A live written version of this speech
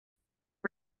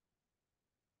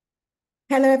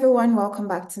Hello everyone, welcome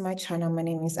back to my channel. My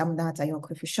name is Amnat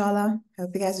Ayoko Fishala. I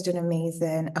hope you guys are doing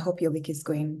amazing. I hope your week is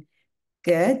going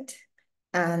good.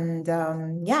 And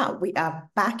yeah, we are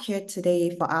back here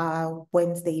today for our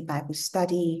Wednesday Bible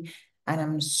study. And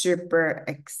I'm super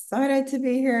excited to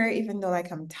be here, even though like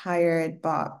I'm tired,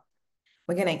 but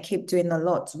we're gonna keep doing the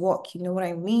Lord's work. You know what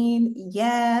I mean?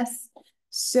 Yes.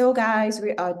 So guys,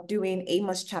 we are doing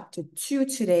Amos chapter 2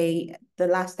 today. The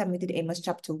last time we did Amos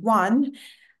chapter 1,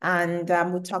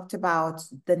 and we talked about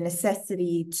the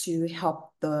necessity to help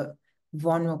the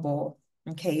vulnerable,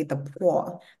 okay, the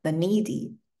poor, the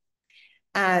needy.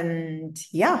 And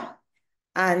yeah,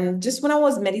 and just when I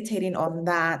was meditating on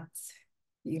that,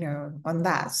 on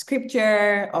that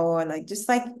scripture, or like just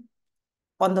like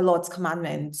on the Lord's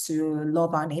commandment to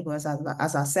love our neighbors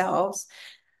as ourselves,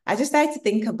 I just started to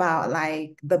think about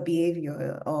like the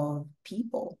behavior of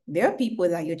people. There are people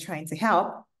that you're trying to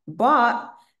help,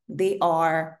 but they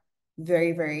are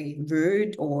very, very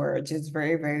rude or just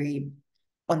very, very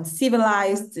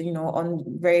uncivilized,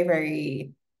 very,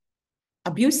 very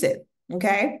abusive.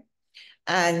 Okay.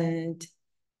 And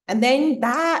and then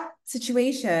that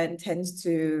situation tends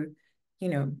to,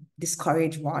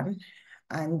 discourage one.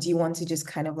 And you want to just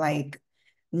kind of like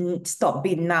stop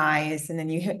being nice. And then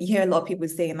you hear a lot of people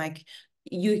saying like,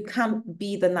 you can't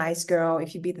be the nice girl.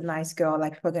 If you be the nice girl,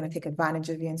 like people are going to take advantage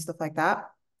of you and stuff like that.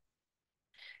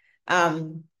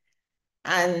 Um,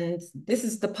 and this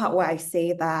is the part where I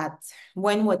say that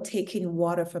when we're taking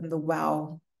water from the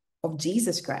well of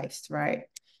Jesus Christ, right?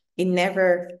 It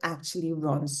never actually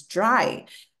runs dry.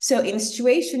 So in a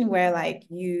situation where like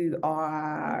you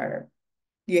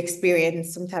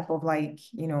experience some type of like,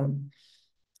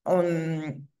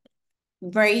 on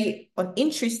very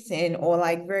uninteresting or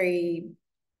like very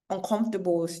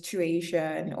uncomfortable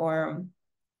situation, or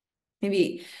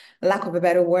maybe lack of a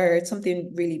better word,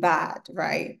 something really bad,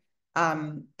 right?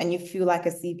 And you feel like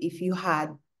as if you had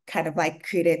kind of like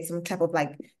created some type of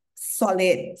like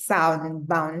solid sound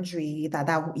boundary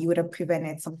that you would have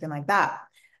prevented something like that.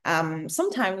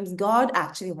 Sometimes God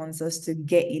actually wants us to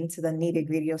get into the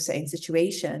nitty-gritty of certain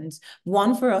situations.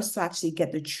 One, for us to actually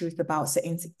get the truth about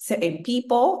certain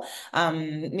people.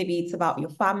 Maybe it's about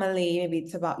your family, maybe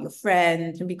it's about your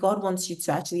friends. Maybe God wants you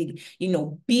to actually,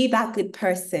 be that good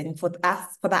person for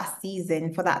that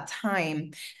season, for that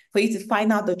time, for you to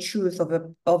find out the truth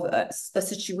of a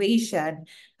situation.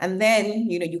 And then,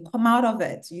 you come out of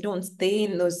it. You don't stay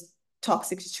in those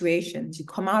toxic situations. You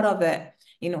come out of it,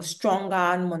 stronger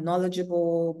and more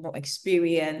knowledgeable, more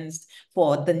experienced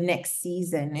for the next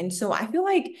season. And so I feel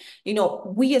like,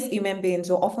 we as human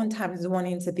beings are oftentimes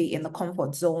wanting to be in the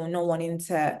comfort zone, not wanting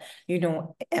to,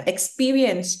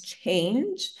 experience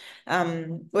change.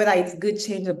 Whether it's good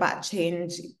change or bad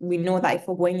change, we know that if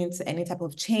we're going into any type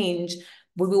of change,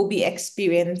 we will be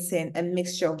experiencing a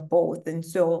mixture of both. And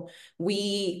so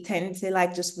we tend to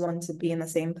like just want to be in the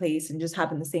same place and just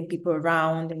having the same people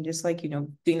around and just like,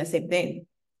 doing the same thing.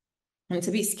 And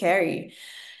to be scary.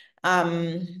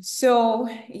 So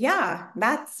yeah,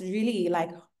 that's really like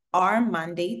our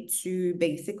mandate to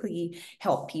basically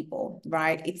help people,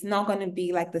 right? It's not going to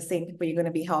be like the same people you're going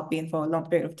to be helping for a long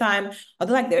period of time.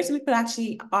 Although like there's people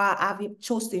actually have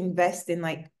chose to invest in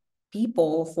like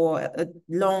people for a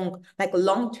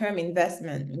long-term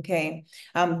investment, okay?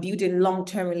 Building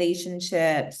long-term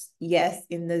relationships, yes,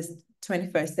 in this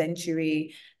 21st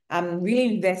century.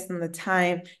 Really invest in the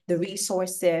time, the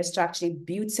resources to actually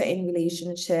build certain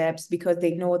relationships, because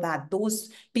they know that those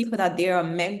people that they are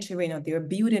mentoring or they're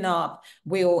building up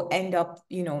will end up,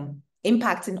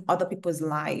 impacting other people's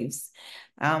lives.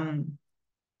 And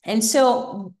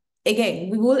so again,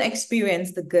 we will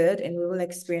experience the good and we will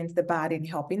experience the bad in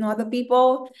helping other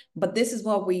people, but this is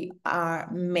what we are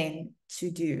meant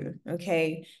to do,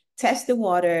 okay? Test the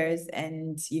waters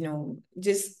and,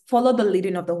 just follow the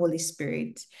leading of the Holy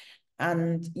Spirit.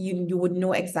 And you would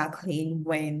know exactly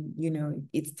when,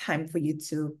 it's time for you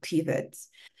to pivot.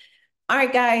 All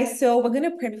right, guys. So we're going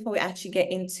to pray before we actually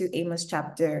get into Amos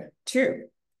chapter 2.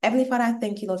 Heavenly Father, I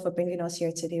thank you, Lord, for bringing us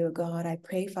here today, oh God. I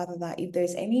pray, Father, that if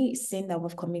there's any sin that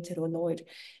we've committed, oh Lord,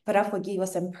 Father, forgive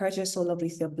us and purge us, oh Lord,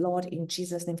 with your blood in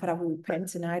Jesus' name. Father, we repent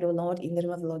tonight, oh Lord, in the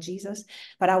name of the Lord Jesus.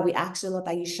 Father, we ask, oh Lord,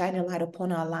 that you shine a light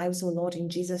upon our lives, oh Lord, in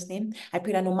Jesus' name. I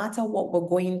pray that no matter what we're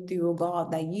going through, oh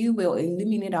God, that you will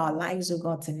illuminate our lives, oh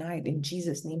God, tonight, in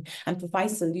Jesus' name, and provide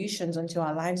solutions unto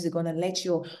our lives. You're going to let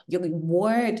your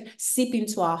word seep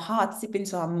into our hearts, seep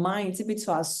into our minds, seep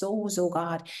into our souls, oh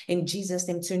God, in Jesus'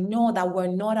 name, to know that we're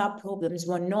not our problems,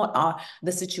 we're not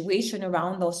the situation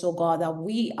around us, oh God, that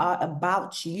we are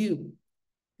about you.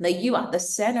 that you are the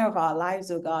center of our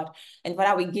lives, oh God. And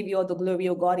Father, we give you all the glory,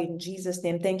 oh God, in Jesus'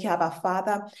 name. Thank you, Abba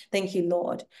Father. Thank you,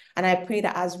 Lord. And I pray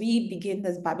that as we begin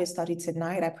this Bible study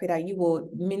tonight, I pray that you will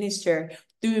minister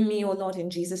through me, oh Lord, in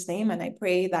Jesus' name. And I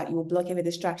pray that you will block every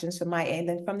distractions from my end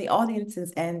and from the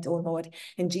audience's end, oh Lord,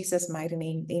 in Jesus' mighty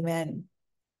name. Amen.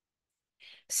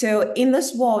 So in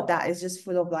this world that is just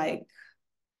full of like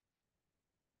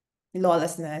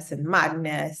lawlessness and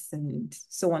madness and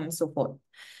so on and so forth,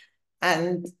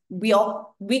 and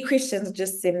we Christians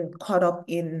just seem caught up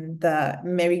in the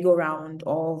merry-go-round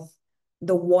of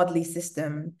the worldly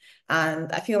system.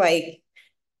 And I feel like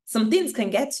some things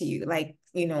can get to you, like,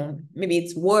 maybe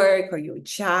it's work or your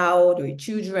child or your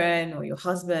children or your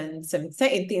husband. Some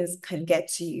certain things can get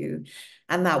to you,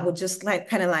 and that would just like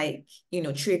kind of like,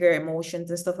 trigger emotions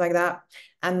and stuff like that.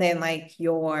 And then like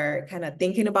you're kind of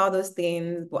thinking about those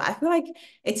things. But I feel like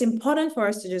it's important for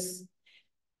us to just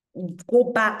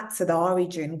go back to the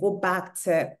origin, go back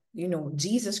to,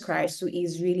 Jesus Christ, who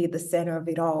is really the center of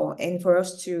it all. And for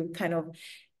us to kind of,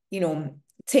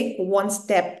 take one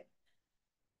step,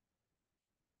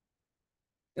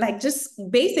 like just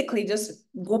basically just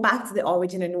go back to the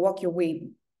origin and work your way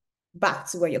back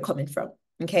to where you're coming from.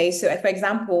 Okay, so for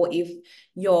example, if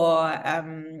your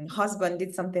husband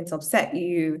did something to upset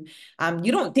you,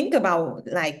 you don't think about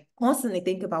like constantly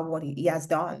think about what he has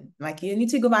done. Like you need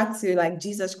to go back to like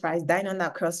Jesus Christ dying on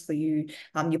that cross for you,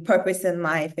 your purpose in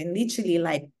life, and literally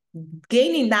like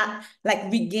gaining that,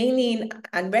 like regaining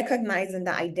and recognizing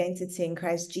that identity in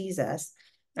Christ Jesus,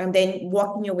 and then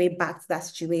walking your way back to that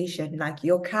situation, like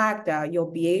your character, your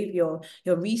behavior,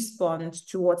 your response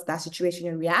towards that situation,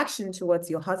 your reaction towards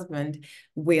your husband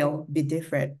will be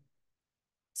different.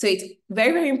 So it's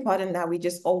very, very important that we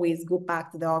just always go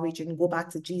back to the origin, go back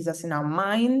to Jesus in our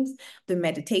minds, the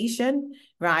meditation,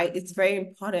 right? It's very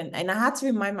important. And I had to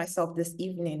remind myself this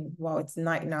evening, well, it's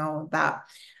night now, that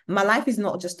my life is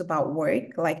not just about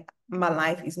work. Like my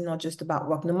life is not just about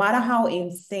work. No matter how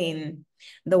insane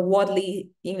the worldly,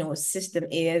 system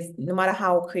is, no matter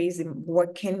how crazy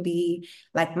work can be,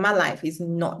 like my life is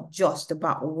not just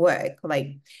about work.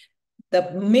 Like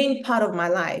the main part of my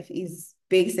life is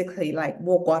basically like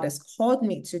what God has called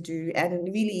me to do. And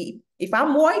really, if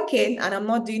I'm working and I'm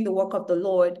not doing the work of the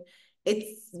Lord,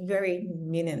 it's very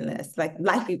meaningless. Like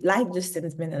life just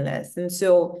seems meaningless. And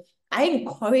so I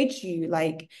encourage you,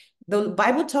 like the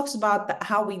Bible talks about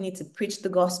how we need to preach the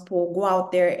gospel, go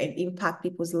out there and impact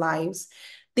people's lives.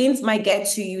 Things might get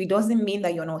to you. It doesn't mean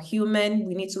that you're not human.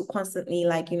 We need to constantly,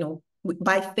 like,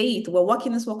 by faith, we're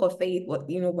walking this walk of faith.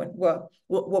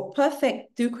 We're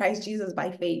perfect through Christ Jesus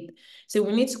by faith. So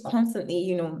we need to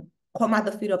constantly, come at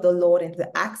the feet of the Lord and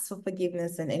to ask for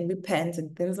forgiveness and repent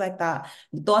and things like that.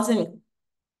 It doesn't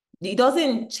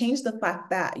change the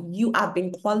fact that you have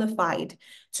been qualified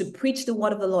to preach the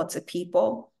word of the Lord to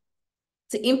people,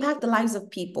 to impact the lives of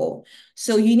people.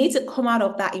 So you need to come out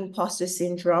of that imposter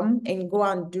syndrome and go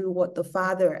and do what the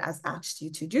Father has asked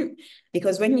you to do.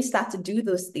 Because when you start to do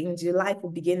those things, your life will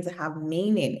begin to have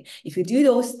meaning. If you do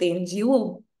those things, you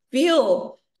will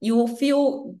feel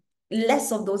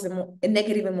less of those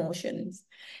negative emotions.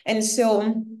 And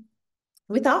so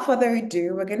without further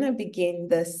ado, we're going to begin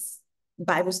this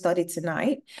Bible study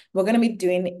tonight. We're going to be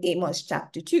doing Amos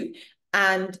chapter 2.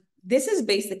 And this is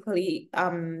basically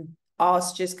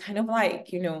us just kind of like,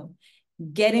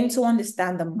 getting to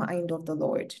understand the mind of the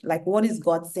Lord. Like, what is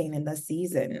God saying in the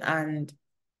season? And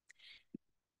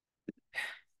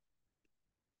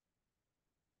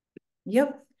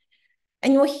yep.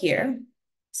 And you're here.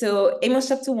 So Amos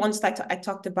chapter 1, just like I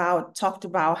talked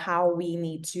about how we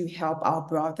need to help our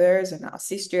brothers and our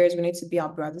sisters. We need to be our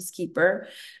brother's keeper.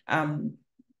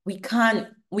 We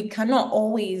cannot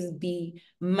always be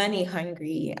money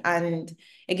hungry. And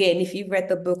again, if you've read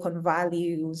the book on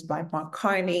values by Mark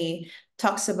Carney,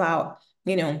 talks about,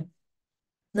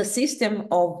 the system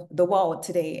of the world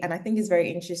today. And I think it's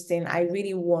very interesting. I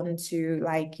really want to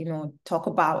like, talk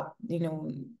about,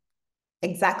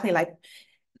 exactly like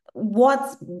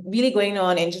what's really going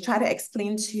on and to try to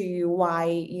explain to you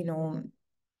why,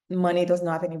 money does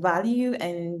not have any value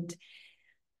and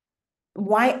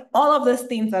why all of those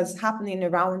things that's happening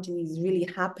around you is really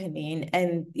happening.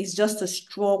 And it's just a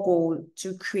struggle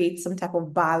to create some type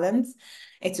of balance.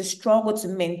 It's a struggle to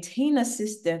maintain a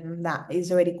system that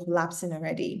is already collapsing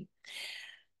already.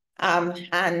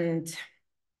 And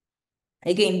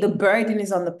again, the burden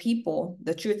is on the people.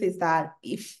 The truth is that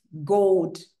if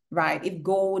gold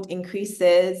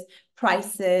increases,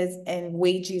 prices and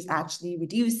wages actually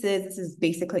reduces, this is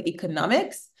basically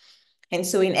economics. And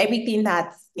so in everything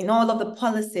that's in all of the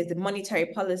policies, the monetary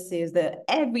policies,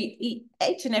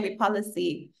 each and every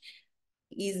policy,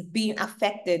 is being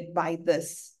affected by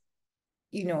this,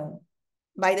 you know,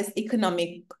 by this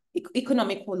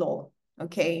economical law.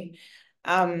 Okay.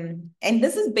 And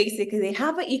this is basically, they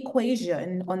have an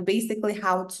equation on basically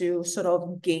how to sort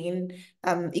of gain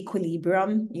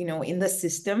equilibrium, in the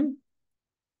system.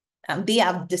 They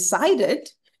have decided,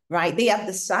 right? They have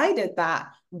decided that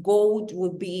gold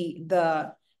would be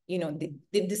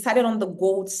they've decided on the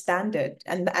gold standard,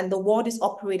 and the world is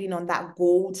operating on that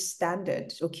gold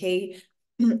standard, okay?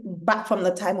 Back from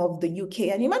the time of the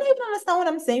UK. And you might not even understand what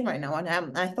I'm saying right now.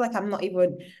 And I feel like I'm not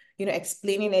even,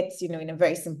 explaining it, in a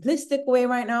very simplistic way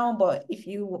right now. But if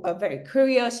you are very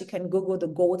curious, you can Google the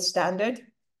gold standard.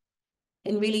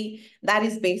 And really, that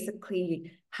is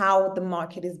basically how the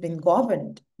market has been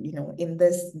governed, in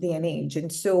this day and age.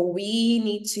 And so we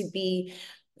need to be,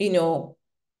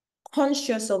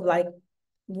 conscious of like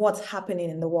what's happening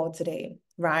in the world today,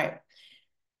 right?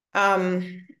 But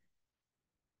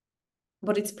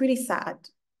it's pretty sad.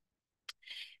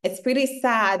 It's pretty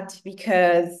sad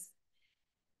because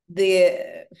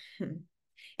the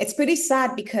it's pretty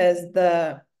sad because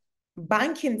the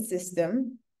banking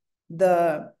system,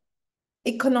 the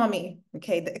economy,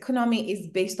 okay, the economy is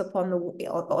based upon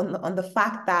the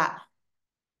fact that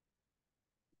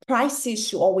prices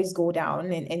should always go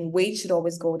down, and wage should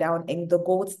always go down, and the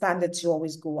gold standard should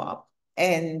always go up.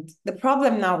 And the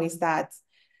problem now is that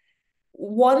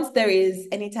once there is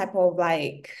any type of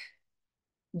like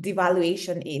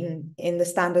devaluation in the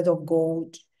standard of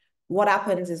gold, what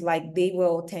happens is like they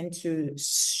will tend to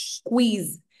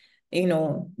squeeze,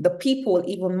 the people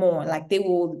even more. Like they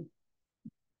will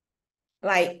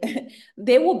like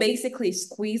they will basically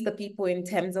squeeze the people in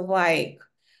terms of like,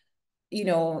 in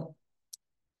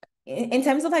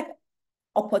terms of like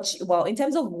in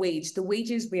terms of wage, the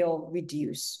wages will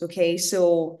reduce. Okay.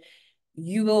 So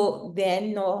you will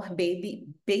then not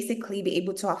basically be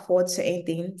able to afford certain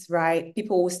things, right?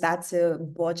 People will start to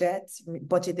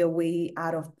budget their way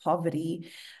out of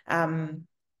poverty.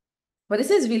 But this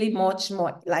is really much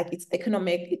more like it's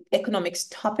economics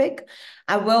topic.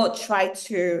 I will try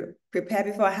to prepare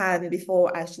beforehand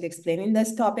before actually explaining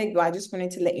this topic, but I just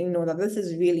wanted to let you know that this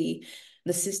is really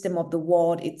the system of the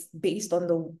world. It's based on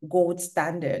the gold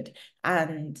standard.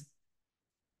 And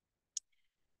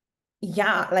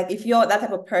yeah, like if you're that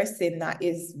type of person that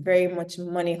is very much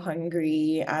money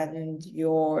hungry and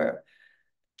you're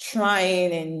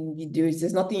trying and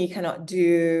there's nothing you cannot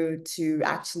do to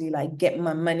actually like get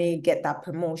my money, get that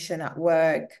promotion at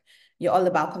work, you're all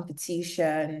about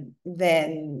competition,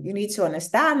 then you need to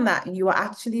understand that you are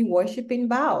actually worshiping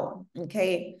Baal.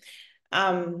 Okay.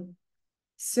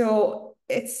 So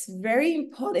it's very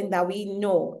important that we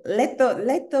know, let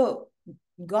the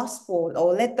gospel,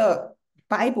 or let the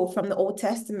Bible from the Old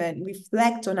Testament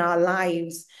reflect on our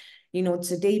lives,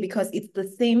 today, because it's the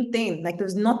same thing. Like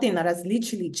there's nothing that has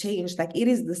literally changed. Like it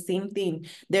is the same thing.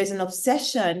 There's an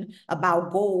obsession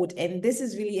about gold. And this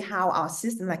is really how our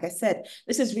system, like I said,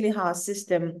 this is really how our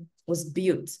system was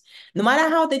built. No matter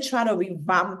how they try to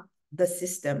revamp the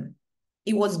system,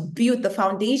 it was built, the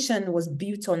foundation was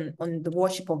built on the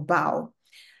worship of Baal.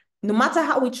 No matter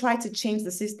how we try to change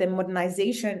the system,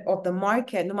 modernization of the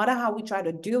market, no matter how we try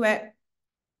to do it,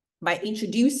 by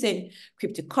introducing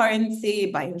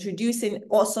cryptocurrency, by introducing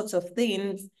all sorts of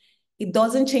things, it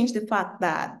doesn't change the fact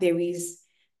that there is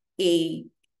a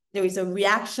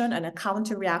reaction and a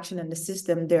counter reaction in the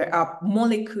system. There are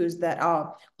molecules that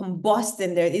are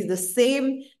combusting. There is the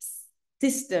same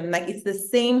system, like it's the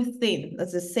same thing.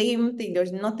 It's the same thing.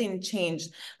 There's nothing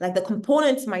changed. Like the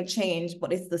components might change,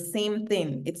 but it's the same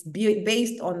thing. It's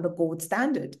based on the gold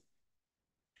standard.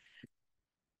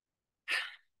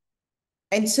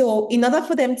 And so in order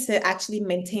for them to actually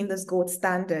maintain this gold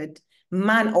standard,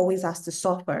 man always has to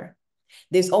suffer.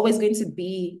 There's always going to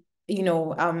be,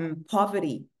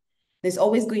 poverty. There's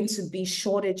always going to be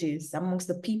shortages amongst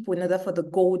the people in order for the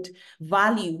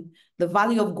value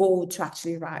of gold to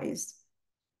actually rise.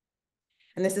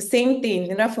 And it's the same thing.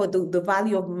 In order for the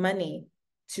value of money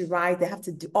to rise, they have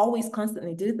to always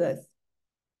constantly do this.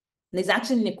 There's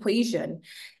actually an equation.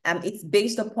 It's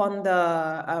based upon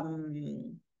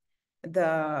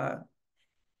the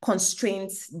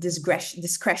constraints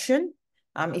discretion.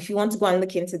 If you want to go and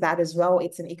look into that as well,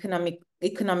 it's an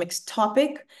economics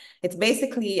topic. It's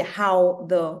basically how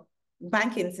the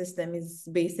banking system is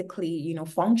basically,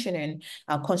 functioning,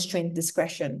 constraint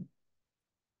discretion.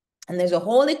 And there's a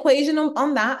whole equation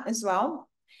on that as well,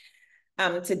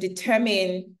 to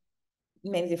determine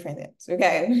many different things.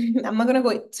 Okay, I'm not going to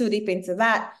go too deep into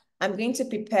that. I'm going to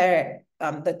prepare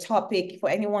the topic for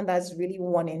anyone that's really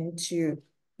wanting to,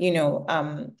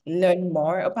 learn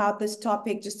more about this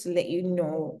topic, just to let you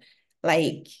know,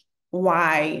 like,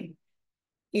 why,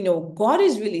 God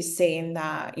is really saying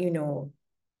that,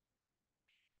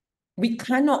 we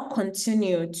cannot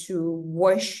continue to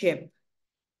worship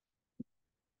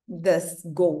this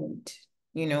gold,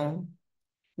 you know.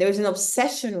 There is an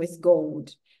obsession with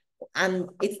gold, and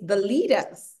it's the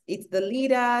leaders,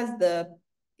 the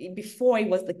before it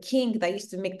was the king that used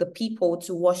to make the people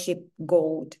to worship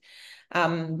gold.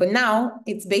 But now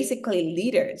it's basically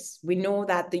leaders. We know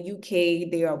that the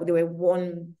UK, they were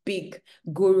one big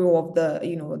guru of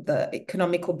the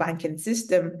economical banking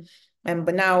system.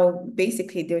 But now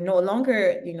basically they're no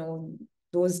longer,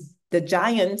 the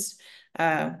giants.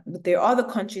 But there are other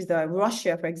countries that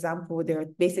Russia, for example, they're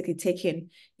basically taking,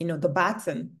 the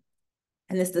baton.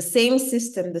 And it's the same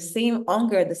system, the same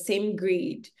hunger, the same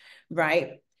greed,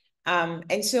 right?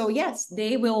 And so, yes,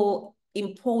 they will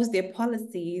impose their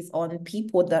policies on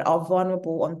people that are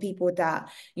vulnerable, on people that,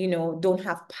 don't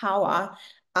have power,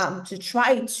 to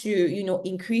try to,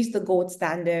 increase the gold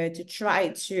standard, to try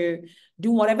to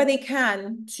do whatever they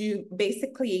can to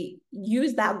basically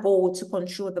use that gold to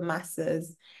control the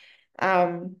masses.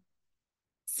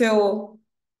 So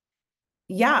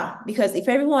yeah, because if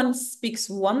everyone speaks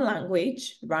one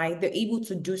language, right, they're able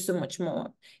to do so much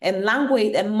more. And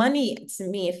language and money, to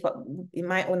me, if in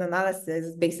my own analysis,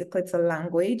 is basically it's a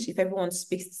language. If everyone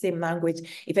speaks the same language,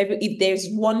 if there's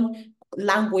one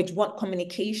language, one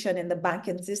communication in the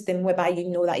banking system, whereby you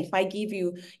know that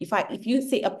if you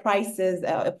say a price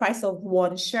of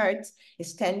one shirt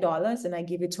is $10 and I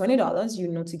give you $20, you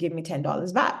know to give me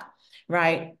 $10 back,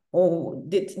 right? Or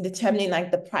determining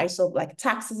like the price of like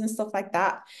taxes and stuff like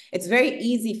that. It's very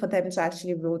easy for them to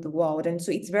actually rule the world. And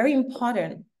so it's very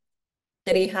important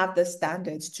that they have the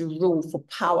standards to rule for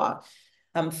power,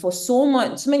 for so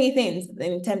many things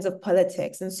in terms of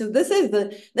politics. And so this is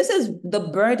the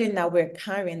burden that we're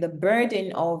carrying, the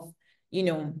burden of,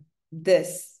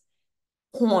 this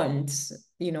horns,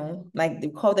 like they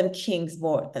call them kings,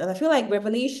 but and I feel like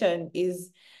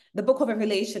the book of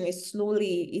Revelation is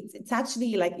slowly, it's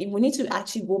actually like we need to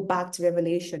actually go back to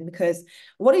Revelation, because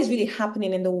what is really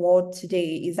happening in the world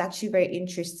today is actually very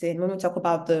interesting when we talk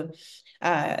about the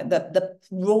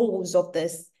roles of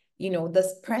this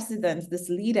presidents, these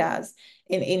leaders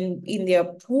in their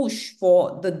push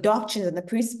for the doctrines and the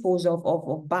principles of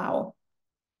Baal.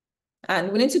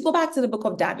 And we need to go back to the book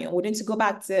of Daniel. We need to go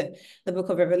back to the book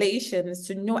of Revelations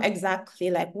to know exactly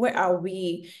like where are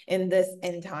we in this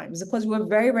end times, because we're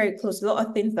very, very close. A lot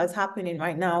of things that's happening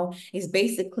right now is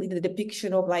basically the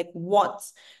depiction of like what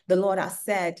the Lord has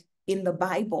said in the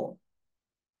Bible.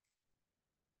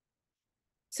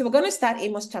 So we're going to start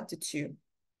Amos chapter 2.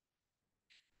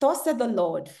 Thus said the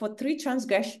Lord, for 3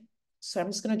 transgressions. So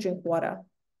I'm just going to drink water.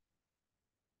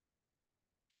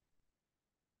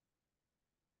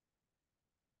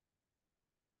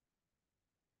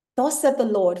 Thus said the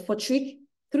Lord, for three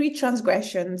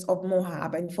transgressions of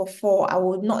Moab, and for 4 I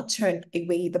will not turn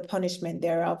away the punishment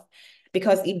thereof,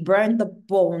 because it burned the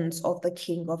bones of the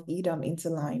king of Edom into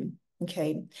lime.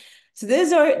 Okay. So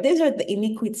these are the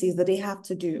iniquities that they have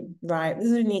to do, right?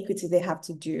 These are iniquities they have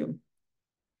to do.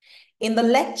 In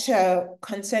the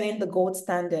concerning the gold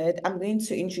standard, I'm going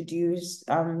to introduce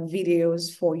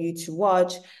videos for you to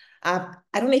watch. I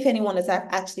don't know if anyone has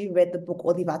actually read the book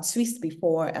Oliver Twist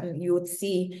before, and you would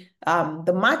see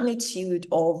the magnitude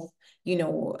of,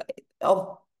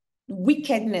 of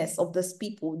wickedness of these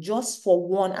people just for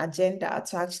one agenda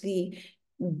to actually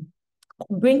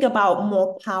bring about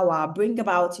more power, bring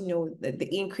about, the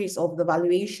increase of the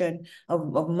valuation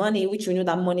of money, which we know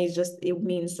that money is just, it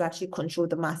means to actually control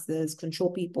the masses,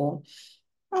 control people,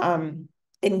 and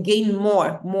gain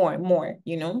more,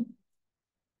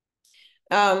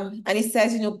 and it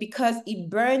says, because he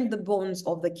burned the bones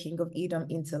of the king of Edom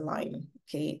into lime.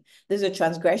 Okay. There's a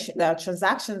transgression, there are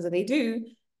transactions that they do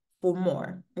for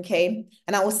more. Okay.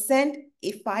 And I will send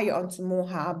a fire unto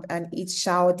Moab, and it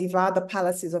shall devour the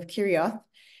palaces of Kirioth,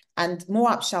 and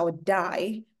Moab shall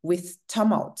die with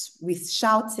tumult, with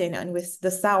shouting, and with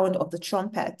the sound of the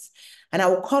trumpets. And I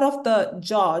will cut off the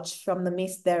judge from the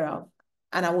midst thereof,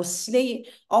 and I will slay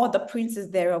all the princes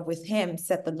thereof with him,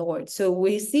 said the Lord. So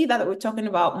we see that we're talking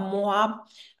about Moab,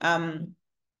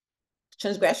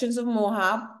 transgressions of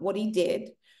Moab, what he did.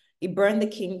 He burned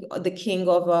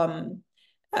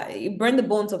he burned the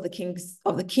bones of the king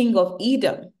of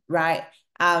Edom, right?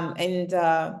 He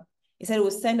said it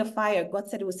would send a fire. God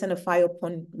said it would send a fire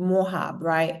upon Moab,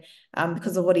 right?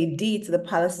 Because of what he did to the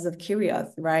palaces of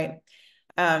Kirioth, right?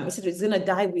 He said it's gonna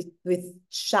die with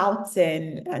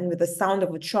shouting and with the sound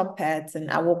of a trumpet, and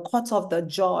I will cut off the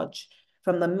judge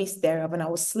from the midst thereof, and I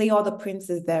will slay all the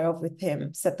princes thereof with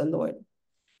him, said the Lord.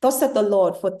 Thus said the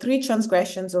Lord, for 3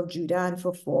 transgressions of Judah and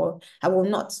for 4, I will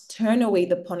not turn away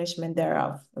the punishment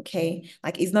thereof. Okay.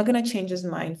 Like he's not going to change his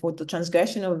mind for the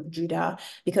transgression of Judah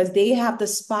because they have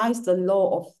despised the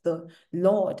law of the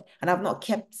Lord and have not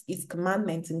kept his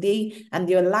commandments, and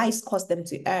their lies caused them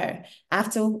to err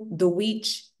after the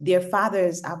which their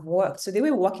fathers have worked. So they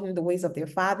were walking in the ways of their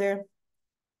father.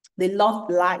 They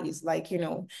loved lies, like,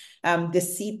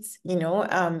 deceit,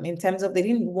 in terms of they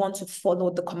didn't want to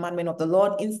follow the commandment of the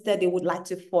Lord. Instead, they would like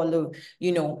to follow,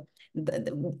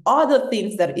 the other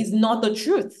things that is not the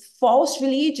truth, false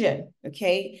religion.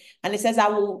 Okay. And it says, I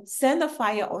will send a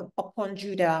fire upon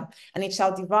Judah, and it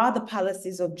shall devour the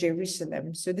palaces of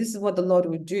Jerusalem. So this is what the Lord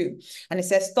will do. And it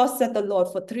says, thus said the Lord,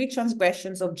 for 3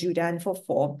 transgressions of Judah and for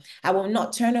 4, I will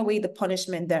not turn away the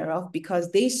punishment thereof,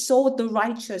 because they sold the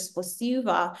righteous for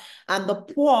silver and the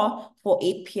poor for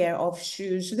a pair of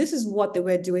shoes. So this is what they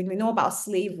were doing. We know about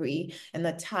slavery in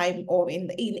the time or in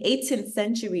 18th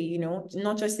century,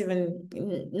 not just even,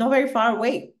 not very far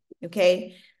away,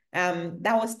 okay?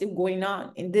 That was still going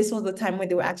on. And this was the time when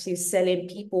they were actually selling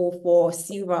people for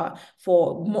silver,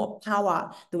 for more power.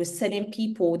 They were selling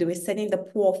the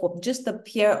poor for just a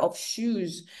pair of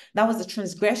shoes. That was the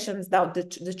transgressions,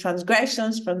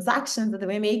 transactions that they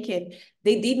were making.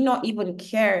 They did not even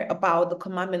care about the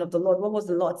commandment of the Lord. What was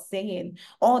the Lord saying?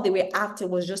 All they were after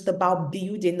was just about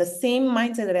building. The same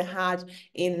mindset that they had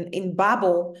in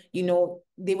Babel,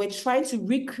 they were trying to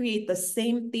recreate the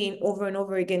same thing over and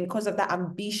over again because of that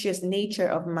ambitious nature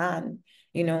of man.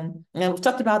 And we've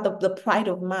talked about the pride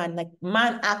of man. Like,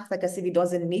 man acts like as if he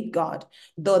doesn't need God.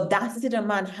 The audacity that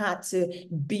man had to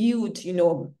build,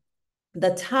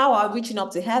 the tower reaching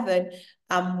up to heaven.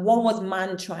 What was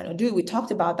man trying to do? We talked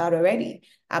about that already.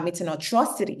 It's an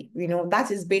atrocity.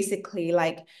 That is basically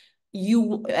like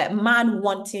man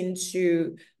wanting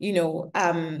to,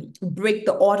 break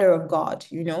the order of God,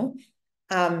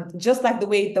 just like the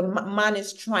way the man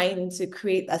is trying to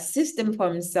create a system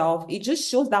for himself. It just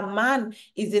shows that man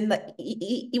is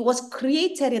he was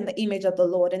created in the image of the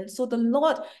Lord. And so the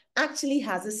Lord actually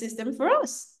has a system for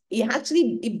us. He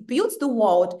built the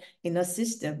world in a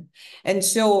system. And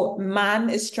so man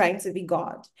is trying to be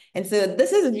God. And so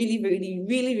this is a really, really,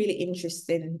 really, really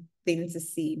interesting thing to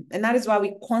see. And that is why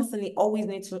we constantly always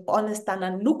need to understand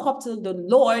and look up to the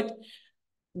Lord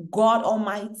God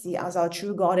Almighty as our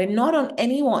true God, and not on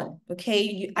anyone.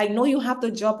 Okay. I know you have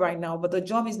the job right now, but the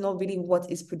job is not really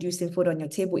what is producing food on your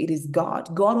table. It is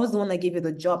God. God was the one that gave you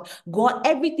the job. God,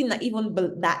 everything that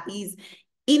that is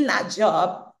in that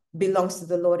job belongs to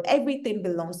the Lord. Everything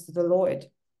belongs to the Lord.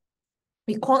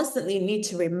 We constantly need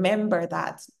to remember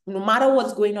that no matter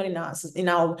what's going on in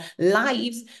our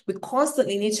lives, we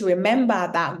constantly need to remember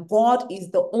that God is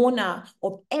the owner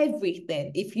of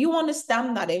everything. If you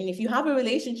understand that, and if you have a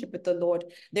relationship with the Lord,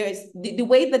 there is the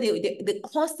way that they're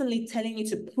constantly telling you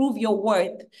to prove your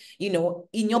worth, in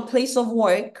your place of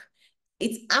work.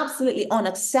 It's absolutely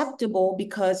unacceptable,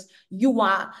 because you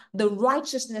are the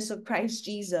righteousness of Christ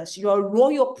Jesus. You're a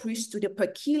royal priesthood, a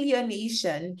peculiar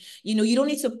nation. You don't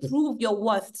need to prove your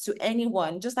worth to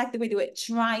anyone, just like the way they were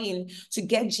trying to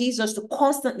get Jesus to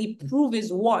constantly prove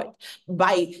his worth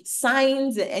by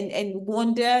signs and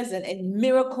wonders and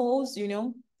miracles,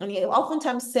 And he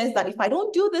oftentimes says that if I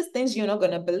don't do these things, you're not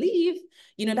going to believe.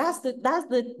 That's the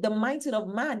mindset of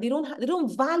man. They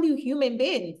don't value human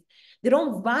beings. They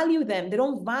don't value them. They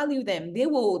don't value them. They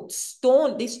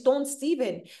stone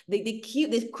Stephen.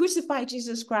 They crucify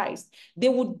Jesus Christ. They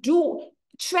will do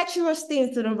treacherous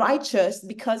things to the righteous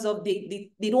because of they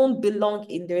don't belong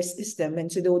in their system.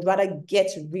 And so they would rather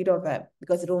get rid of them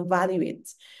because they don't value it.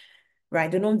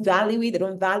 Right? They don't value it. They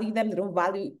don't value them. They don't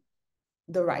value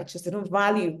the righteous. They don't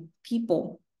value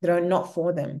people that are not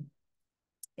for them.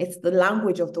 It's the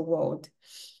language of the world.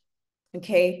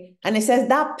 Okay. And it says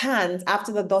that pants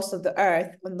after the dust of the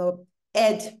earth on the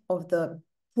head of the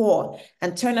poor,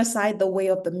 and turn aside the way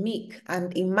of the meek.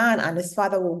 And a man and his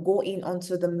father will go in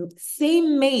unto the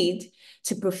same maid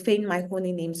to profane my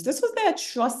holy name. So this was the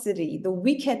atrocity, the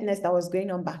wickedness that was going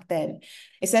on back then.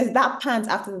 It says that pants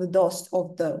after the dust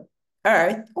of the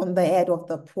earth on the head of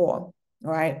the poor,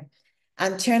 right?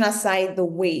 And turn aside the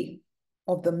way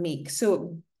of the meek.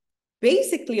 So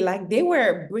basically, like, they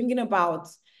were bringing about,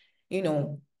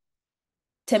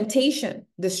 temptation,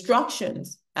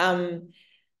 destructions, even,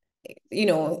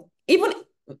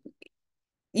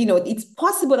 it's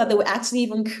possible that they were actually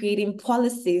even creating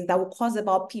policies that would cause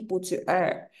about people to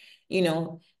err,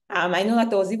 I know that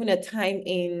there was even a time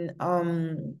in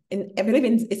I believe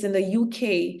it's in the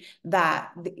UK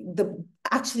that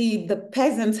actually the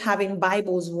peasants having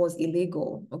Bibles was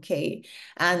illegal, okay?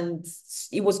 And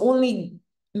it was only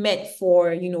meant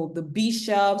for, the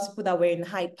bishops, people that were in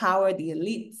high power, the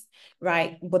elites,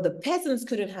 right? But the peasants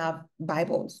couldn't have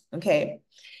Bibles, okay?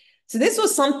 So this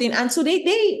was something, and so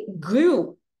they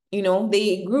grew,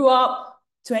 they grew up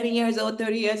 20 years old,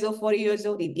 30 years old, 40 years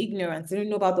old in ignorance. They didn't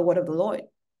know about the word of the Lord.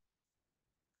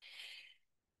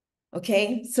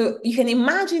 Okay, so you can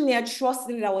imagine the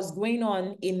atrocity that was going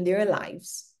on in their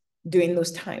lives during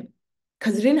those times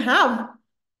because they didn't have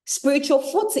spiritual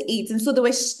food to eat. And so they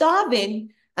were starving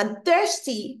and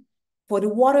thirsty for the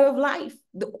water of life,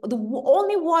 the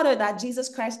only water that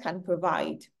Jesus Christ can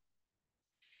provide.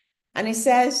 And it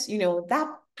says, that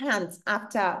pants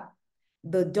after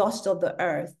the dust of the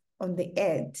earth on the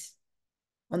head,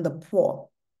 on the poor,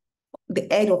 the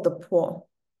head of the poor.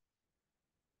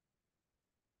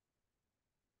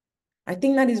 I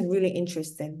think that is really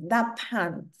interesting. That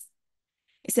pants.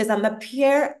 It says, and the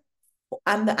pair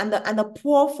and the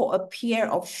poor for a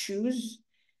pair of shoes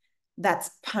that's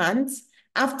pants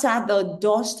after the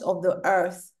dust of the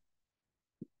earth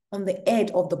on the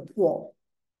head of the poor,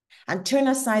 and turn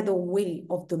aside the way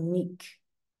of the meek.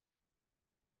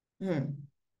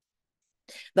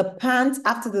 The pants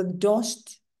after the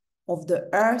dust of the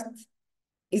earth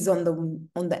is on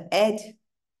the head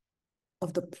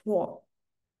of the poor.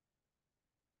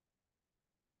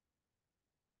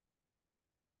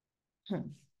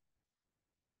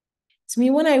 To me,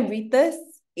 when I read this,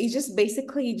 it just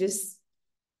basically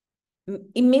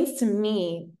it means to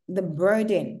me the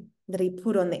burden that he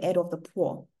put on the head of the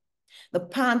poor. The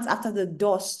pants after the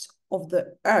dust of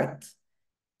the earth,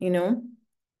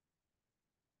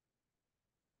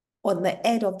 on the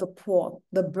head of the poor,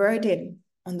 the burden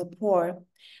on the poor,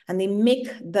 and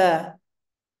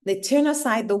they turn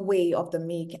aside the way of the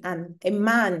meek, and a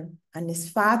man and his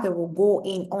father will go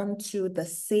in unto the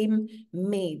same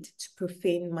maid to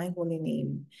profane my holy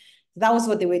name. That was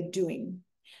what they were doing.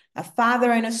 A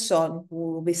father and a son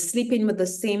will be sleeping with the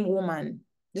same woman,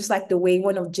 just like the way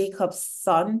one of Jacob's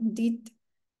son did,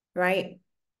 right?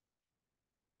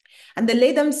 And they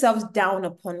lay themselves down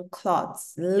upon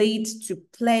cloths laid to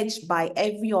pledge by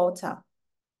every altar.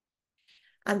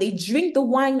 And they drink the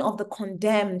wine of the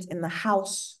condemned in the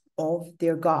house of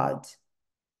their God.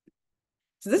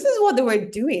 So this is what they were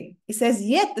doing. It says,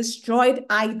 yet destroyed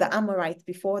I the Amorite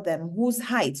before them, whose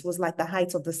height was like the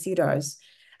height of the cedars,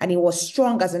 and he was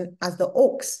strong as the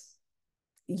oaks.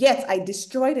 Yet I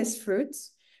destroyed his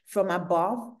fruits from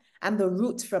above and the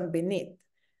root from beneath.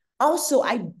 Also,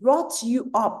 I brought you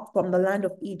up from the land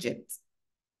of Egypt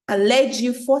and led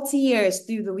you 40 years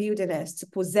through the wilderness to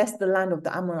possess the land of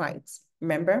the Amorites.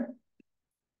 Remember?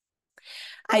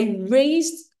 I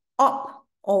raised up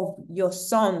of your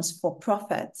sons for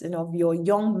prophets and of your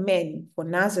young men for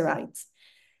Nazarites.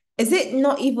 Is it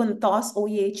not even thus, O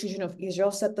ye children of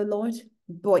Israel, said the Lord?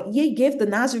 But ye gave the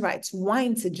Nazarites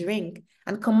wine to drink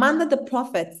and commanded the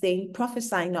prophets, saying,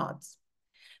 prophesy not.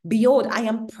 Behold, I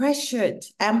am pressed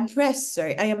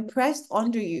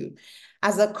under you,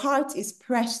 as a cart is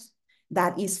pressed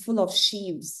that is full of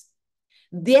sheaves.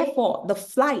 Therefore, the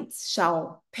flight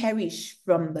shall perish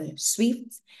from the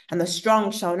swift, and the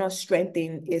strong shall not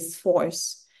strengthen his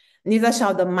force, neither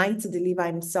shall the mighty deliver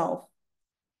himself.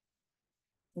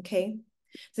 Okay,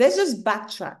 so let's just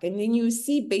backtrack, and then you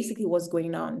see basically what's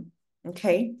going on.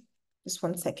 Okay, just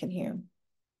 1 second here.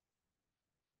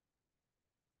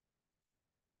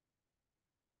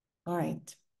 All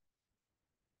right.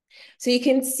 So you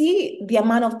can see the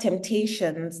amount of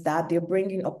temptations that they're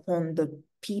bringing upon the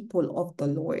people of the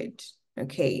Lord,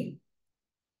 okay?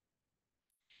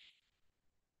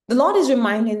 The Lord is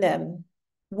reminding them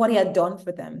what he had done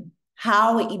for them,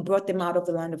 how he brought them out of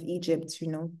the land of Egypt,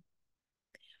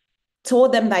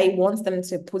 told them that he wants them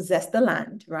to possess the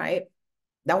land, right?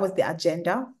 That was the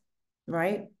agenda,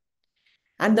 right?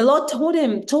 And the Lord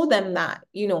told them that,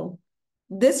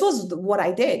 this was what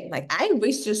I did. Like, I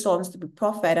raised your sons to be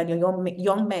prophet and your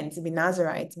young men to be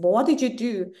Nazarites. But what did you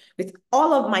do with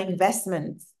all of my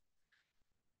investments?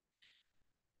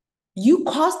 You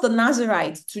caused the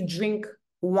Nazarites to drink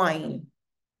wine,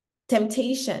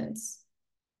 temptations.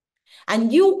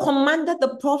 And you commanded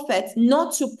the prophets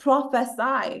not to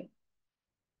prophesy.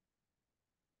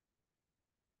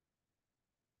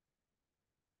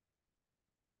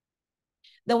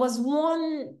 There was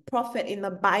one prophet in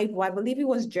the Bible, I believe it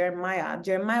was Jeremiah.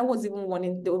 Jeremiah was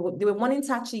even they were wanting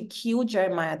to actually kill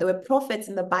Jeremiah. There were prophets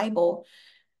in the Bible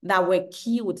that were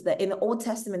killed. That in the Old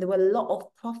Testament, there were a lot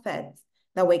of prophets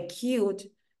that were killed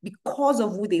because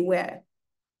of who they were.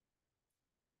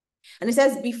 And it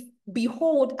says,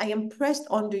 behold, I am pressed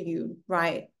under you,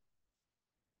 right?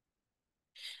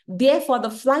 Therefore, the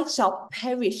flight shall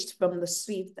perish from the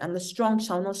swift, and the strong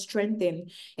shall not strengthen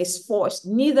his force,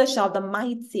 neither shall the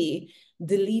mighty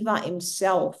deliver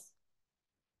himself.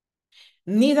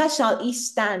 Neither shall he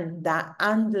stand that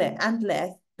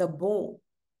handleth the bow.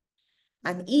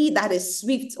 And he that is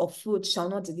swift of foot shall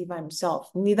not deliver himself,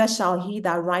 neither shall he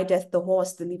that rideth the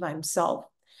horse deliver himself.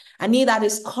 And he that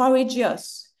is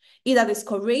courageous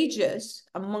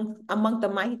among the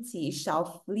mighty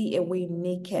shall flee away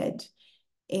naked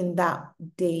in that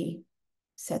day,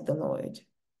 said the Lord.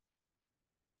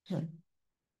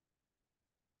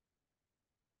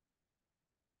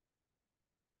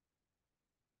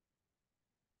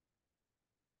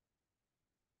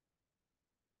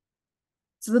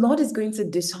 So the Lord is going to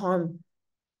disarm.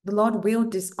 The Lord will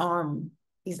disarm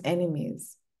his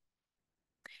enemies.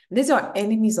 These are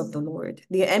enemies of the Lord.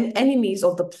 They are enemies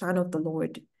of the plan of the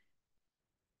Lord.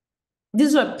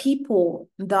 These are people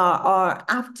that are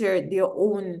after their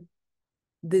own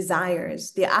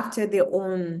desires. They're after their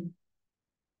own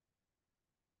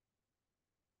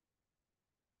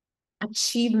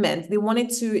achievements. They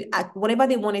wanted to, whatever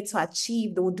they wanted to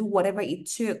achieve, they would do whatever it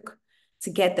took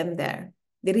to get them there.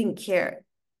 They didn't care.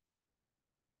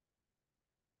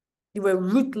 They were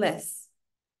ruthless.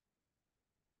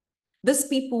 These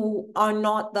people are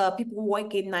not the people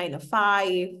working 9 to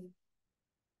 5.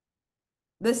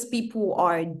 These people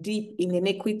are deep in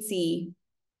iniquity.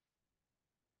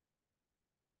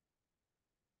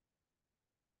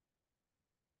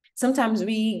 Sometimes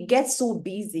we get so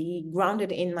busy,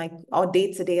 grounded in like our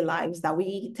day-to-day lives that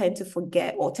we tend to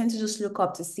forget or tend to just look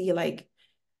up to see like,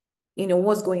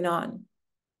 what's going on.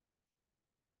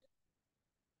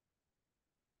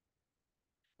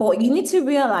 But you need to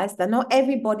realize that not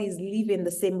everybody is living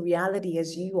the same reality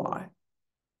as you are.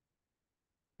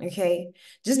 Okay.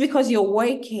 Just because you're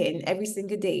working every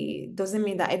single day doesn't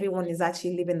mean that everyone is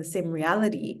actually living the same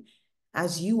reality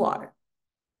as you are.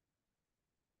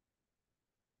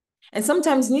 And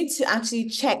sometimes you need to actually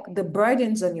check the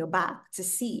burdens on your back to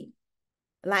see,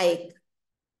 like,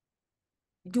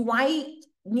 do I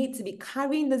need to be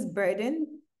carrying this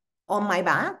burden on my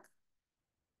back?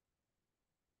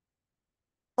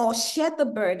 Or share the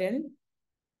burden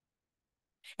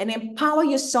and empower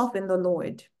yourself in the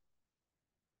Lord?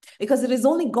 Because it is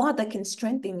only God that can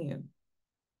strengthen you.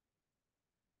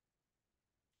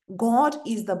 God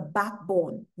is the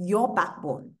backbone, your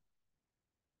backbone.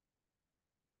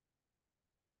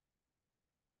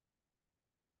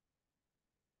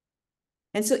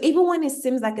 And so even when it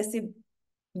seems like as if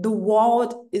the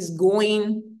world is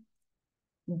going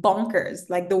bonkers,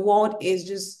 like the world is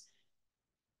just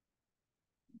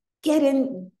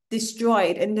getting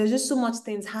destroyed and there's just so much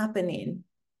things happening,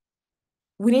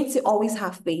 we need to always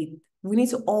have faith. We need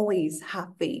to always have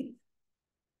faith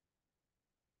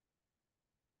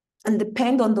and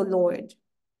depend on the Lord.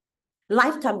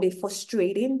 Life can be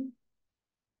frustrating,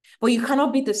 but you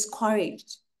cannot be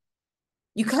discouraged.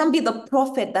 You can't be the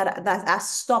prophet that has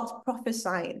stopped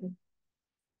prophesying.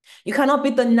 You cannot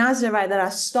be the Nazarite that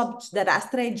has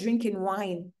started drinking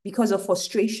wine because of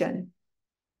frustration,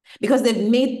 because they've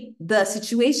made the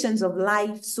situations of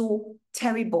life so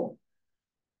terrible.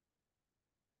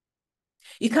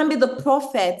 You can't be the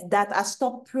prophet that has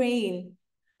stopped praying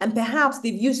and perhaps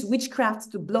they've used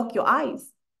witchcraft to block your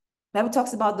eyes. The Bible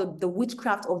talks about the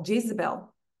witchcraft of Jezebel.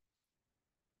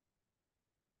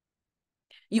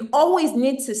 You always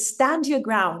need to stand your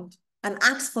ground and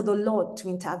ask for the Lord to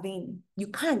intervene. You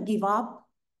can't give up.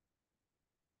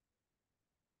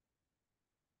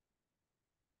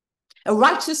 A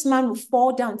righteous man will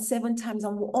fall down 7 times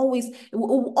and will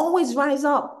always rise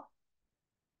up.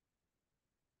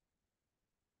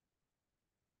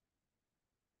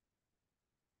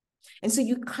 And so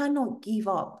you cannot give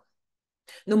up.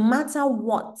 No matter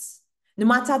what, no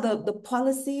matter the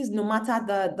policies, no matter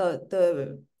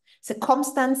the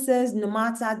circumstances, no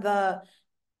matter the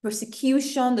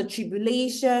persecution, the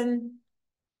tribulation,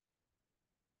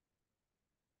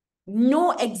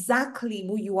 know exactly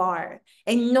who you are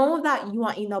and know that you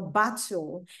are in a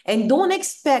battle, and don't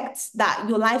expect that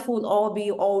your life will all be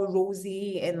all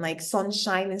rosy and like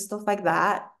sunshine and stuff like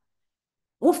that.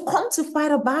 We've come to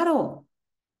fight a battle.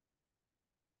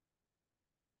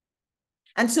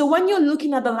 And so when you're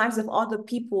looking at the lives of other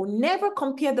people, never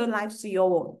compare their lives to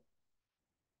your own.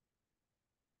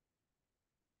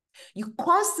 You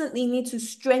constantly need to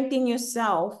strengthen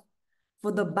yourself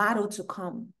for the battle to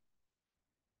come.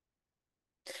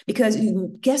 Because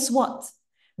guess what?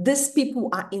 These people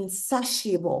are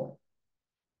insatiable.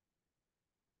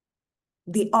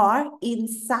 They are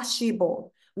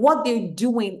insatiable. What they're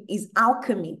doing is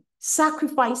alchemy,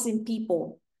 sacrificing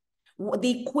people.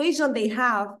 the equation they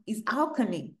have is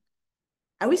alchemy.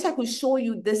 I wish I could show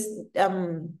you this.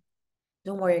 Don't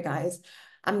worry, guys.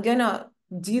 I'm gonna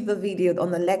do the video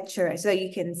on the lecture so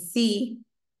you can see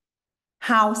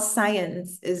how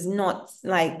science is not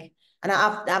like, and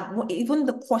I've even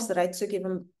the course that I took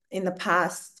even in the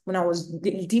past when I was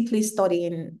deeply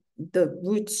studying the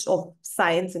roots of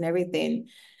science and everything,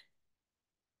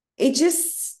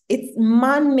 it's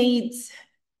man-made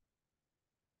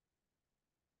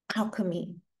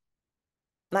alchemy.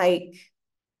 Like,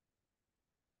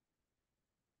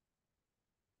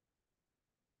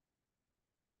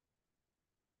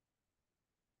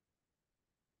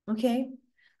 okay,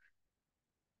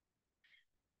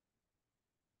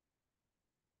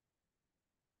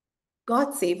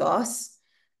 God save us.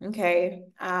 Okay.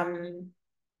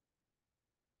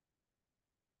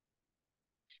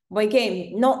 But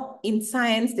again, not in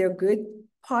science, there are good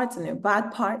parts and there are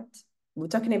bad parts. We're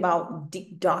talking about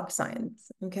deep, dark science.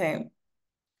 Okay.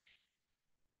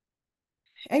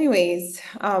 Anyways,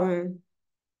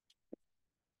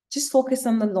 just focus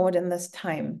on the Lord in this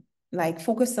time. Like,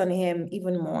 focus on Him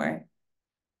even more.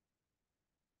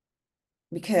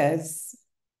 Because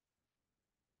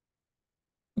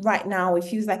right now it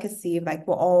feels like a sieve, like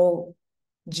we're all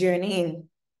journeying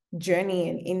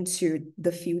into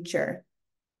the future.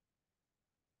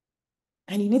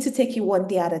 And you need to take it one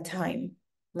day at a time.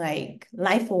 Like,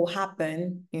 life will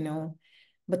happen,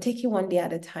 but take it one day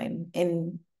at a time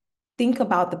and think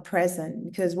about the present,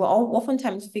 because we're all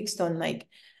oftentimes fixed on like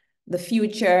the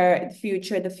future,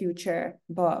 the future,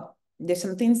 but there's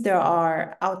some things that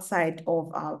are outside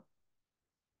of our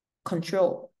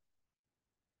control,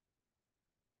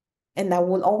 and that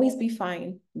will always be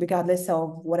fine regardless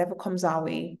of whatever comes our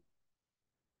way.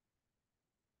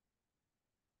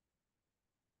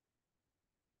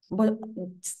 But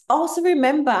also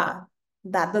remember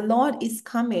that the Lord is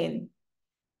coming.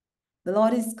 The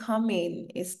Lord is coming.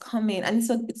 And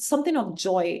it's something of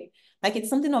joy. Like, it's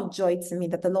something of joy to me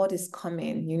that the Lord is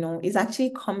coming, is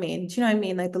actually coming. Do you know what I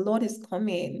mean? Like, the Lord is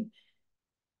coming.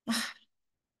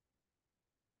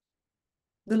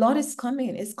 The Lord is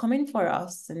coming. It's coming for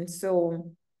us. And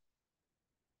so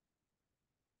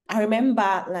I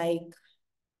remember, like,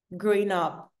 growing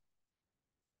up,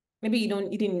 maybe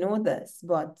you didn't know this,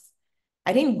 but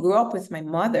I didn't grow up with my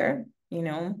mother.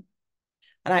 And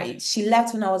she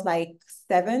left when I was like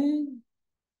 7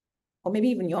 or maybe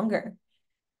even younger.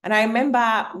 And I remember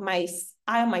I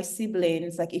and my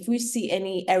siblings, like, if we see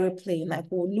any airplane, like,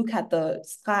 we'll look at the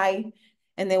sky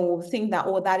and then we'll think that,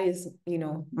 oh, that is,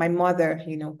 my mother,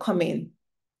 coming.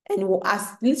 And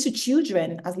as little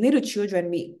children,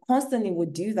 we constantly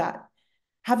would do that,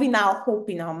 having our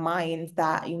hope in our minds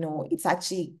that, it's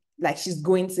actually like she's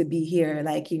going to be here,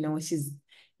 like, she's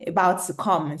about to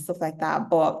come and stuff like that.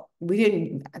 But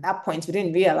at that point, we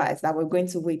didn't realize that we're going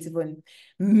to wait even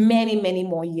many, many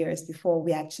more years before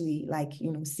we actually, like,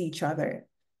 see each other,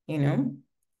 you know?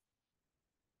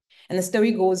 And the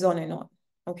story goes on and on.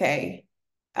 Okay.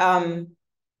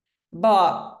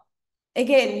 But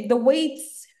again, the wait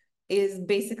is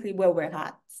basically where we're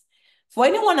at. For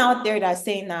anyone out there that's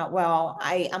saying that, well,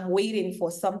 I am waiting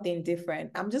for something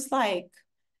different, I'm just like,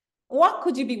 what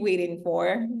could you be waiting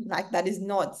for? Like, that is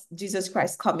not Jesus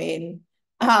Christ coming.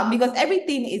 Because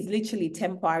everything is literally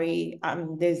temporary.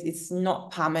 It's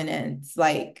not permanent.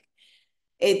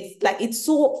 It's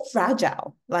so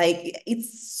fragile. Like,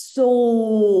 it's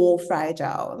so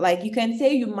fragile. Like, you can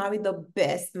say you marry the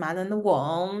best man in the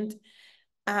world.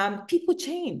 People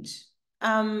change.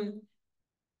 Um,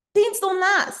 Things don't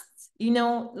last,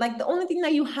 like, the only thing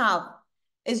that you have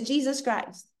is Jesus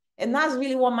Christ. And that's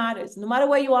really what matters. No matter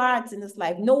where you are at in this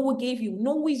life, know who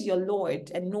is your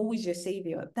Lord and know who is your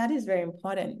Savior. That is very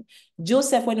important.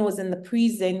 Joseph, when he was in the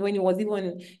prison, when he was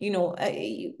even,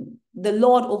 the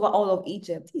Lord over all of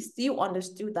Egypt, he still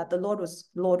understood that the Lord was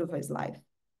Lord over his life.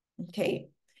 Okay.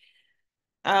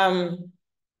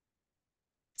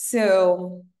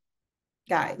 So,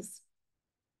 guys,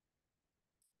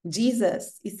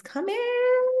 Jesus is coming.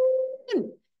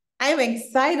 I'm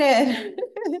excited.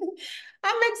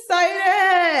 I'm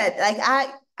excited. Like,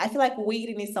 I feel like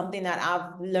waiting is something that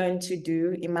I've learned to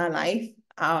do in my life.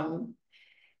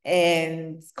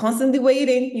 And constantly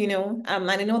waiting. And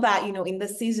I know that, in the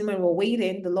season when we're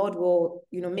waiting, the Lord will,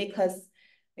 make us,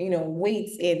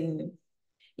 wait in,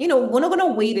 we're not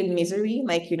gonna wait in misery.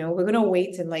 Like, we're gonna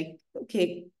wait in, like,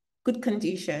 okay, good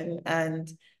condition. And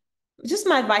just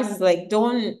my advice is, like,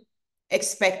 don't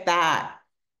expect that,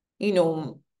 you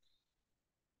know,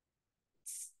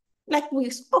 like, we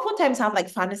oftentimes have like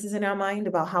fantasies in our mind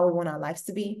about how we want our lives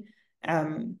to be.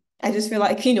 I just feel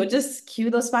like, just cue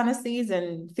those fantasies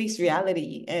and face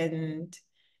reality and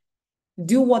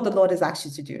do what the Lord has asked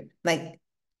you to do. Like,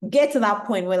 get to that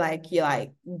point where like you're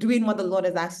like doing what the Lord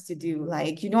has asked you to do.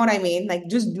 Like, you know what I mean? Like,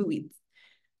 just do it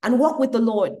and walk with the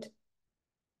Lord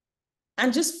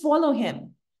and just follow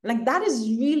him. Like, that is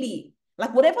really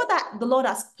like whatever that the Lord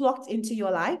has plucked into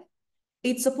your life,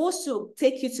 it's supposed to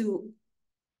take you to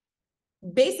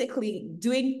basically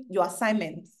doing your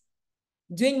assignments,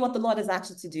 doing what the Lord has asked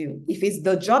you to do. If it's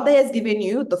the job that He has given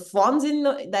you, the funds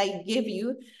that He gave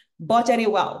you, budget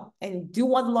it well and do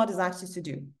what the Lord has asked you to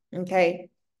do. Okay.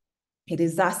 It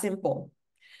is that simple.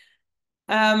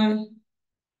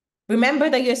 Remember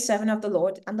that you're a servant of the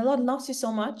Lord and the Lord loves you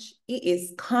so much. It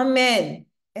is coming.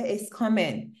 It is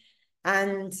coming.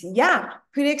 And yeah,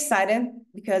 pretty excited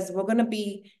because we're going to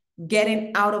be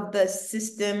getting out of the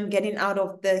system, getting out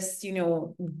of this,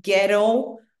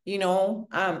 ghetto,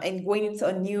 and going into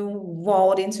a new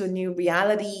world, into a new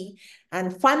reality.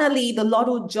 And finally, the Lord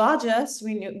will judge us.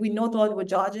 We know the Lord will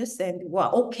judge us, and we're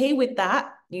okay with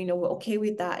that. We're okay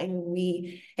with that. And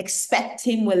we expect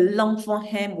Him, we long for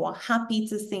Him, we're happy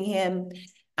to see Him.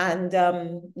 And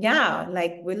yeah,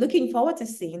 like we're looking forward to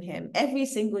seeing Him. Every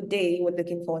single day, we're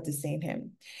looking forward to seeing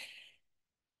Him.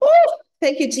 Oh,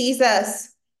 thank you, Jesus.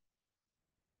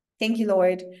 Thank you,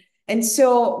 Lord. And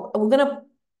so we're going to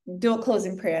do a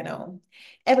closing prayer now.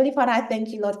 Heavenly Father, I thank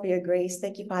you, Lord, for your grace.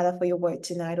 Thank you, Father, for your word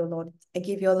tonight, oh Lord. I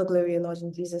give you all the glory, Lord,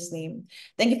 in Jesus' name.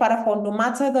 Thank you, Father, for no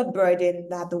matter the burden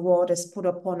that the world has put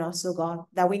upon us, oh God,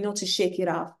 that we know to shake it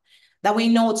off, that we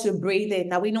know to breathe in,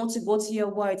 that we know to go to your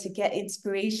word to get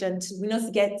inspiration, we know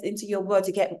to get into your word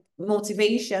to get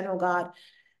motivation, oh God.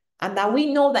 And that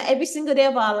we know that every single day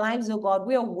of our lives, oh God,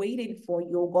 we are waiting for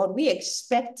you, oh God. We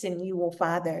expecting you, oh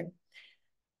Father.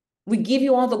 We give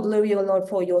you all the glory, O Lord,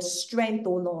 for your strength,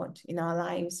 O Lord, in our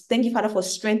lives. Thank you, Father, for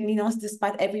strengthening us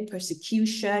despite every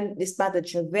persecution, despite the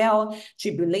travail,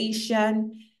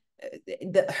 tribulation,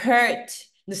 the hurt,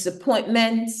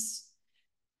 disappointments.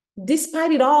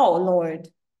 Despite it all, Lord,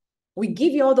 we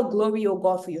give you all the glory, oh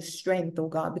God, for your strength, oh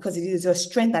God, because it is your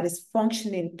strength that is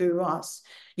functioning through us,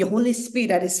 your Holy Spirit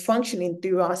that is functioning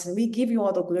through us. And we give you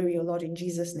all the glory, oh Lord, in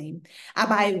Jesus' name.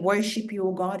 Abba, I worship you,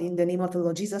 oh God, in the name of the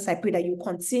Lord Jesus. I pray that you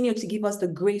continue to give us the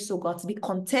grace, oh God, to be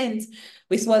content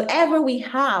with whatever we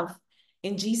have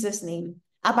in Jesus' name.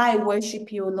 Abba, I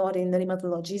worship you, oh Lord, in the name of the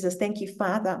Lord Jesus. Thank you,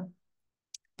 Father.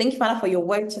 Thank you, Father, for your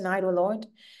word tonight, O Lord.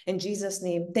 In Jesus'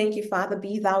 name. Thank you, Father.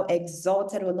 Be thou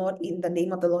exalted, O Lord, in the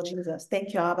name of the Lord Jesus.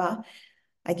 Thank you, Abba.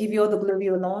 I give you all the glory,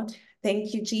 O Lord.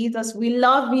 Thank you, Jesus. We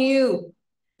love you.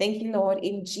 Thank you, Lord.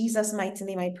 In Jesus' mighty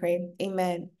name, I pray.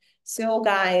 Amen. So,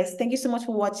 guys, thank you so much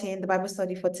for watching the Bible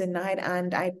study for tonight.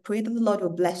 And I pray that the Lord will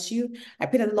bless you. I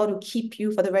pray that the Lord will keep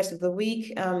you for the rest of the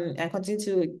week. And continue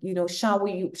to, shower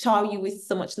you with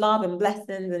so much love and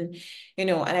blessings.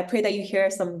 And I pray that you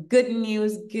hear some good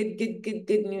news,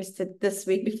 good news this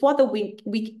week. Before the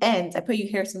week ends, I pray you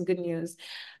hear some good news.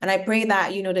 And I pray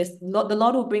that, the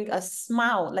Lord will bring a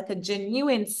smile, like a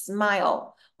genuine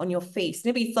smile on your face.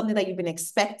 Maybe it's something that you've been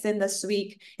expecting this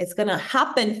week. It's going to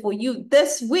happen for you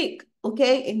this week.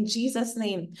 Okay, in Jesus'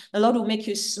 name, the Lord will make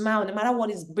you smile no matter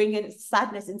what is bringing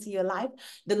sadness into your life.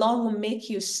 The Lord will make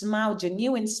you smile,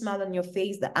 genuine smile on your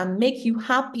face, and make you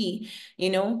happy,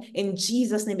 in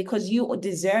Jesus' name, because you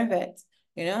deserve it,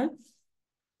 All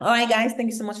right, guys,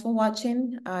 thank you so much for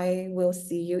watching. I will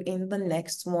see you in the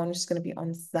next one, which is going to be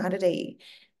on Saturday.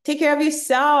 Take care of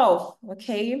yourself,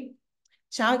 okay?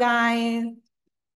 Ciao, guys.